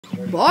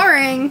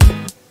Boring.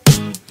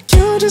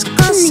 You just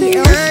got see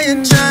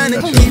and trying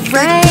to keep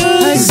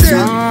it.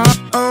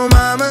 Oh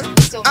mama,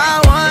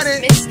 I want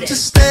it.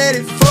 Just let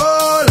it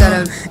fall.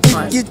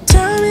 If you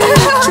tell me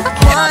what you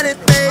want it,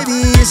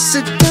 baby, it's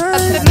a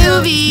done. The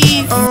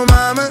movie. Oh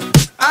mama,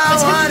 I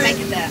want Make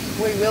it there.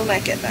 We will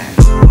make it there.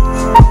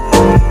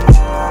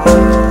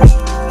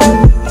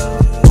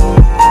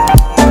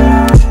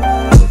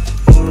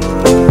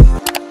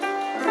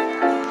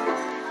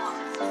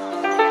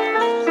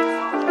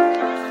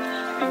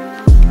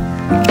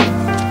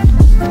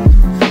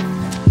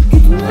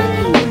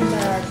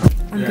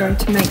 I'm going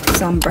to make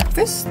some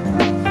breakfast.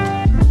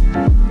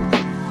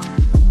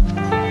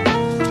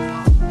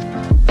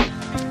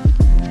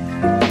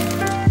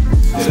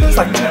 It smells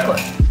like chocolate.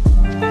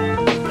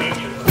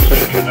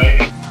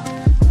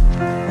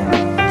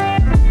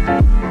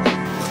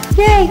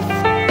 Yay!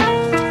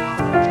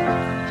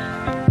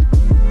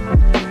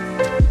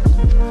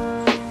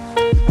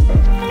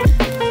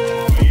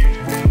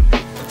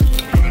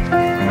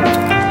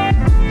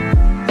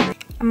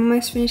 I'm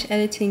almost finished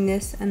editing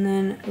this and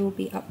then it will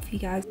be up for you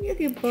guys. Look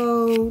at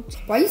boat.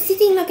 Why are you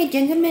sitting like a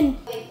gentleman?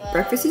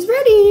 Breakfast is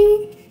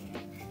ready.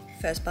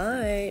 First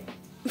bite.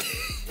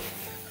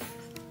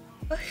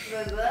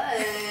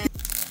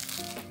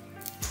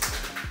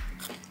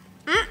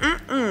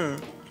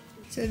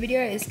 So the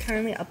video is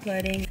currently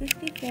uploading.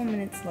 54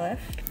 minutes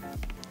left.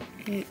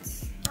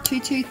 It's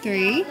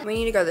 2:23. We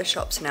need to go to the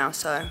shops now,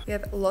 so we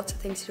have lots of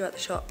things to do at the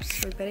shops.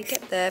 So we better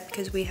get there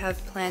because we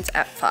have plans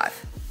at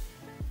 5.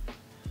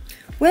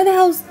 Where the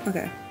hell's...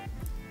 Okay.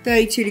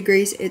 32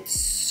 degrees. It's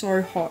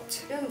so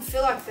hot. It doesn't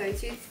feel like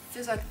 32. It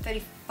feels like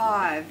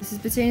 35. This is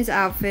Bettina's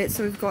outfit.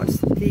 So we've got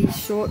these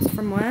shorts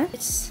from where?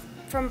 It's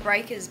from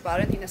Breakers, but I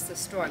don't think that's the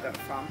store I got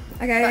it from.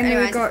 Okay, but and anyways,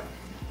 then we've got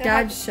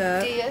Dad's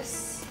shirt.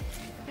 This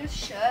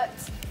shirt.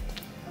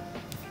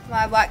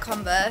 My white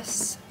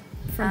Converse.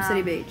 From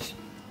City Beach.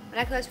 My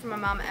necklace from my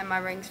mum and my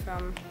rings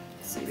from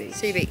City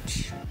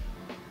Beach.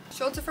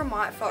 Shorts are from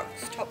White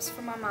Fox. Tops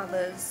from my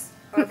mother's.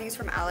 Oh, I think it's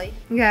from Ali.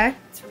 Okay.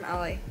 It's from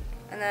Ali.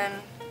 And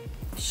then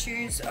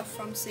shoes are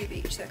from Sea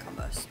Beach, they're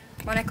Converse.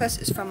 My necklace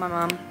is from my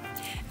mum.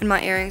 And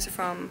my earrings are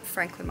from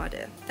Franklin, my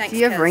dear. Thanks, Do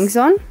you have Kez. rings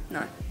on?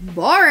 No.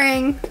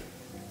 Boring.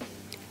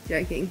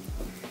 Joking.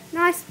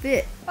 Nice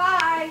fit.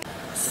 Bye.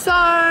 So,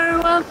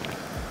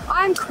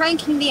 I'm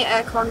cranking the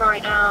aircon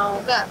right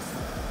now.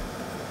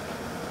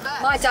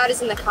 My dad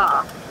is in the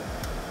car.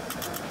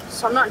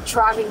 So I'm not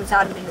driving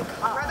without him in the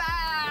car.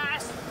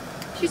 Reverse.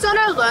 She's on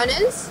her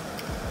learners.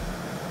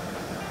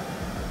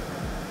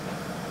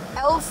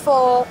 L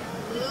for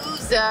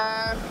loser,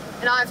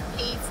 and I have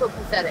P for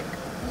pathetic.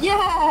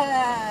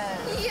 Yeah.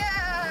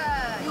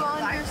 Yeah. You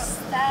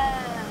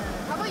understand.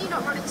 How about you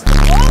not running to the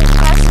wall?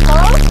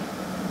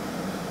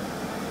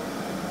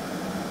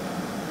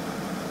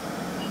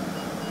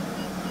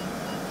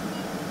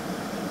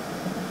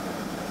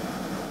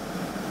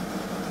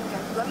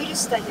 Let me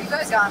just stay here. You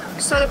guys are.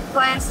 So the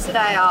plans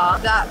today are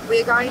that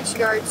we're going to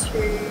go to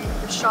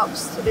the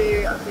shops to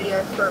do a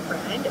video for a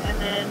brand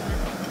and then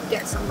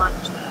get some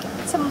lunch there.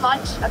 Some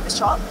lunch at the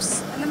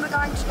shops, and then we're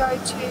going to go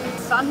to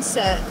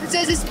Sunset because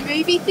there's this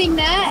movie thing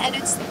there and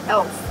it's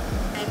Elf,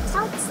 and it's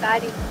how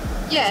exciting.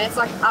 Yeah, it's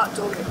like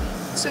outdoor movies.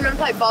 So we're gonna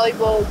play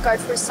volleyball, go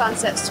for a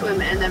sunset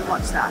swim, and then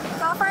watch that.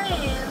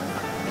 Girlfriend.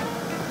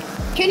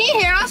 Can you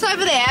hear us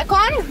over the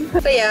aircon?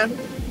 But yeah.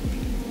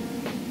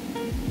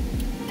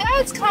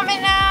 Dad's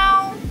coming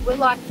now. We're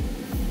like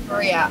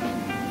 5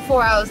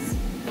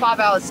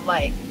 hours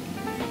late.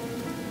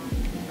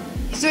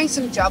 He's doing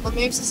some javelin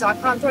moves, so I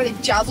can't throw the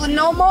javelin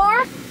no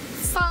more.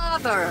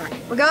 Father.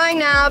 We're going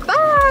now.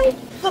 Bye.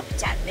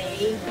 Looked at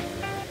me.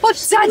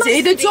 What's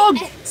Daddy? The dog.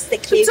 The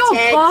dog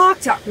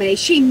barked at me.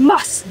 She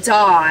must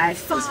die.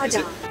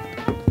 Father.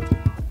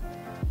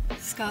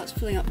 Scart's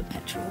filling up the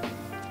petrol.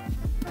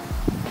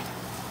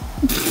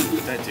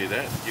 Don't do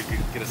that. You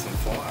could get us on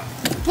fire.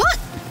 What?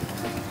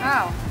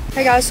 Wow.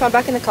 Hey guys, so I'm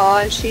back in the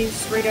car and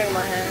she's redoing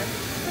my hair.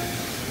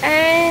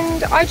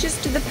 And I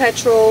just did the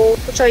petrol,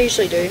 which I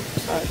usually do,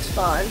 so it's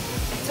fine.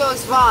 So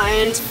it's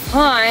fine. It's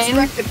fine.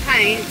 Wreck the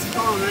paint, it's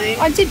fine.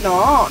 I did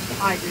not.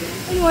 I did.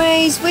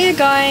 Anyways, we're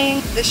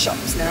going to the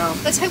shops now.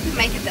 Let's hope we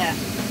make it there.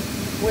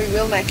 We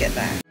will make it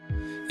there.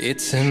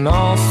 It's an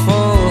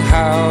awful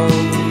house,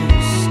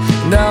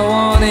 and I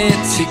wanted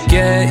to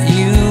get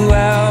you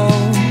out.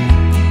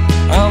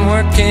 I'm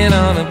working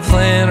on a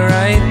plan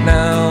right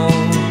now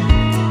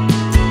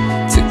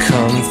to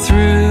come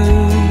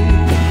through.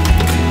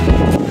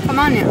 Come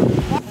on now.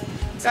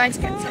 Going to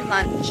get some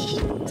lunch.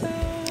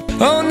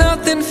 Oh,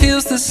 nothing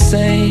feels the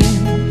same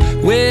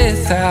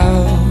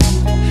without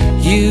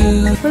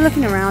you. We're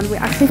looking around, we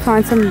actually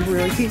find some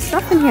really cute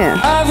stuff in here.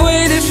 I've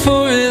waited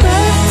for it.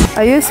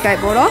 Are you a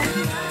skateboarder?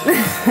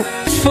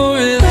 For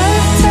it.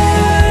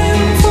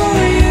 Time for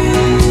you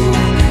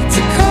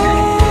to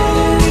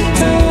calm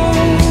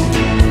down.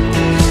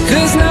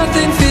 'Cause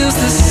nothing feels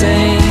the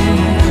same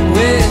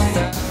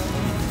without.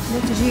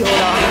 What did you order?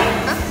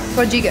 Huh?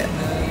 What did you get?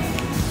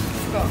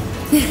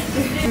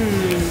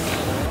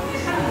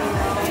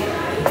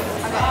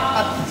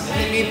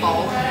 The new bowl.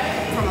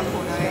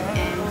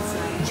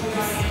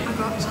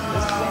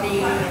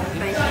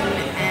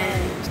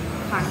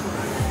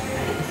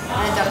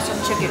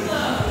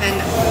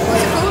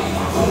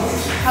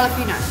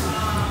 jalapeno.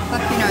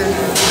 Jalapeno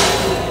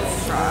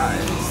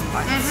fries.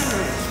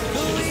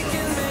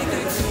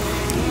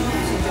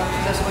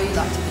 That's what you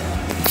like to do.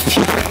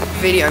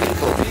 Video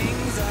people.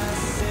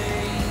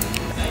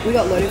 We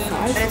got loaded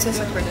fries. And it tastes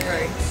like red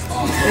curry.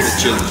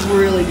 It's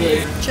really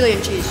good. Chili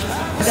and cheese.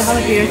 The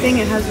jalapeno thing,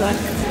 it has like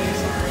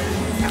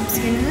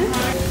capsicum in it.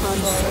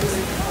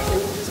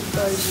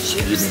 Those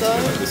chips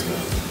though.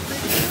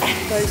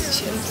 Those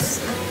chips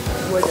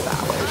were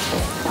devoured.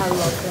 I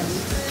love them.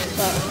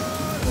 But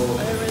I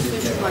don't really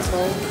finish with my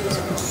bowl because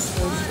I'm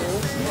so full.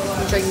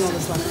 I'm drinking all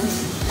this lemonade.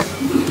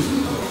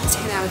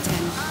 10 out of 10.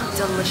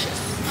 Delicious.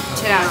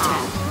 10 out of 10.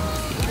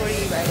 What do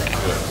you rate it?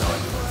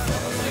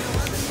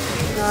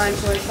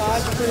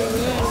 9.5, pretty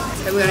good.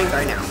 So we're gonna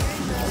go now.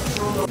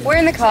 We're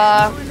in the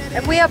car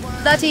and we are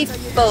bloody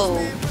full.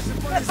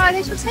 But fine,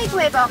 they should take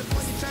away about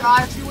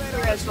drive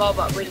through as well,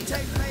 but we didn't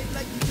take it.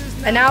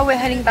 And now we're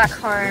heading back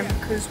home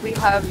because we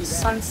have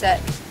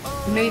sunset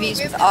movies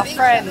with our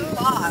friends.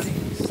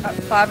 At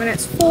 5 and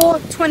it's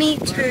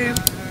 4:22.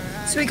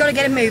 So we gotta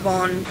get a move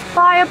on.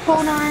 Bye,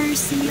 Apollo.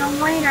 See you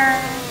later.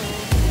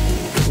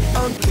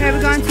 Okay,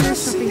 we're going to the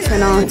shopping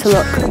centre to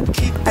look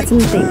at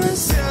some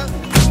things.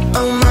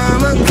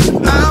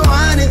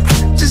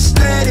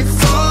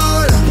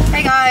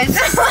 Hey guys,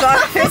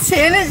 so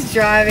Tim is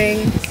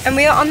driving and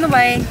we are on the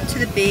way to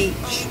the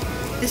beach.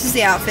 This is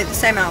the outfit, the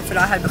same outfit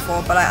I had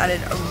before, but I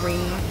added a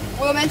ring.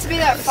 We were meant to be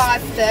there at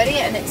 5:30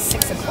 and it's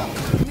 6 o'clock.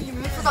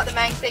 We forgot the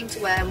main thing to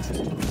wear.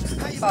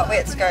 But we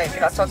had to go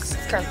because I it's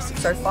currently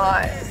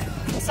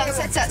 6:05.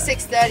 Sunset's at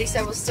 6:30,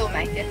 so we'll still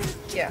make it.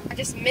 Yeah. I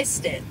just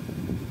missed it.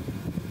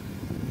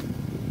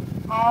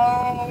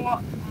 Oh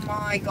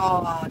my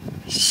god.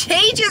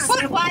 She just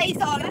Put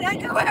Waze on, I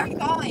don't know where I'm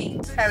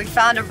going. Okay, we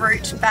found a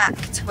route back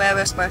to where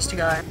we're supposed to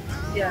go.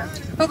 Yeah.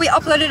 But we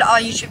uploaded our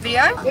YouTube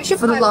video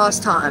for the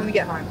last time. When we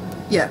get home.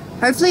 Yeah.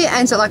 Hopefully it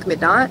ends at like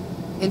midnight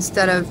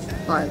instead of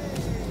like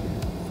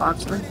 5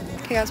 something.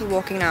 Okay guys, we're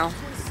walking now.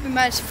 We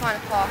managed to find a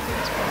park.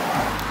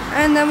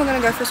 And then we're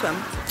gonna go for a swim.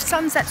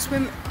 Sunset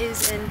swim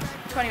is in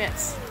 20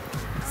 minutes.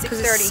 Because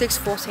it's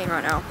 6:14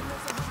 right now.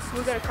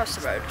 We're gonna cross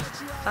the road.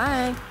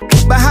 Bye.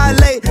 But how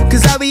late?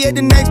 Cause I'll be at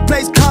the next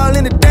place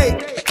calling a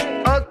date.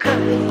 Okay.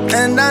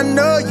 And I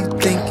know you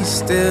think you're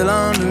still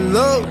on the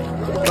low,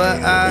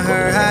 but I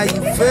heard how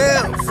you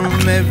feel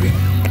from every.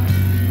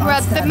 We're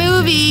at the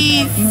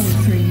movies.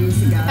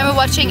 And we're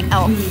watching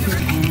Elf.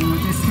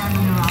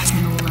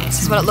 This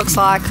is what it looks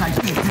like.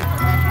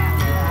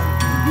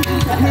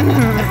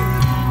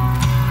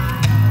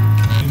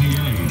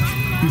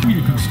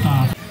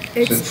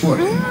 It's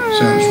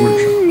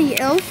the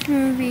Elf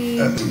movie.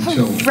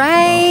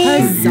 Hooray!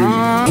 Huzzah!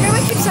 You know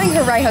I keep saying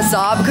hooray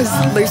huzzah because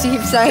Lucy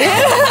keeps saying it.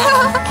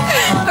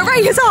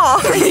 Hooray huzzah!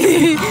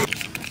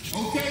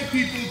 Okay,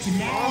 people,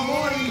 tomorrow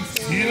morning,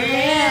 10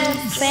 a.m.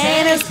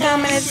 Santa's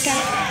coming, it's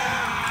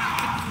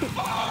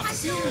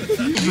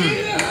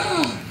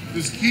Yeah.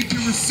 Just keep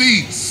your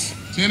receipts.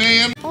 10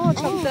 a.m. Oh,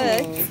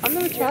 chopsticks. I've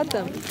never tried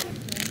them.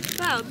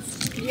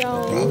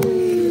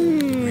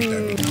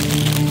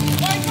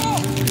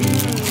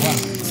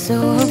 So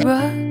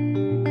abrupt,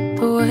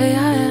 the way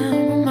I am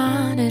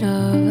reminded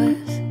of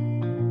us.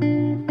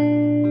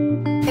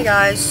 Hey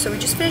guys, so we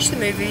just finished the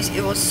movies.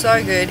 It was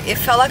so good. It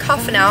felt like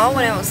half an hour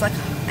when it was like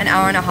an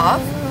hour and a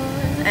half.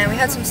 And we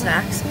had some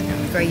snacks. And it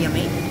was very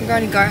yummy. We're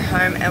going to go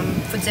home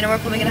and for dinner we're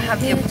probably going to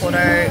have the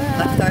Porto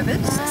leftovers.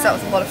 Because that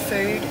was a lot of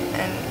food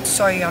and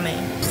so yummy.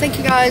 Thank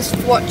you guys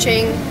for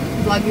watching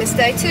Vlogmas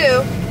Day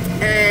 2.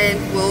 And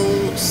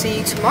we'll see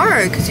you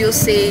tomorrow because you'll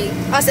see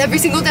Us every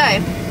single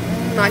day.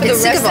 like For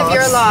the rest of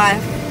your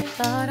life.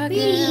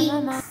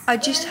 I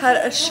just had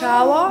a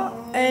shower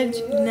and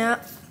now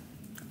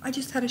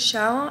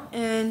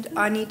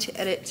I need to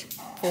edit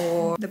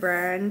for the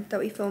brand that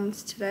we filmed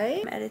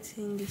today. I'm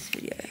editing this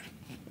video.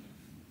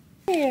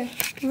 Yeah,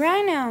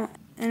 right now.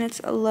 And it's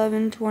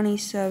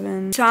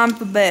 11:27. Time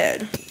for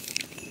bed.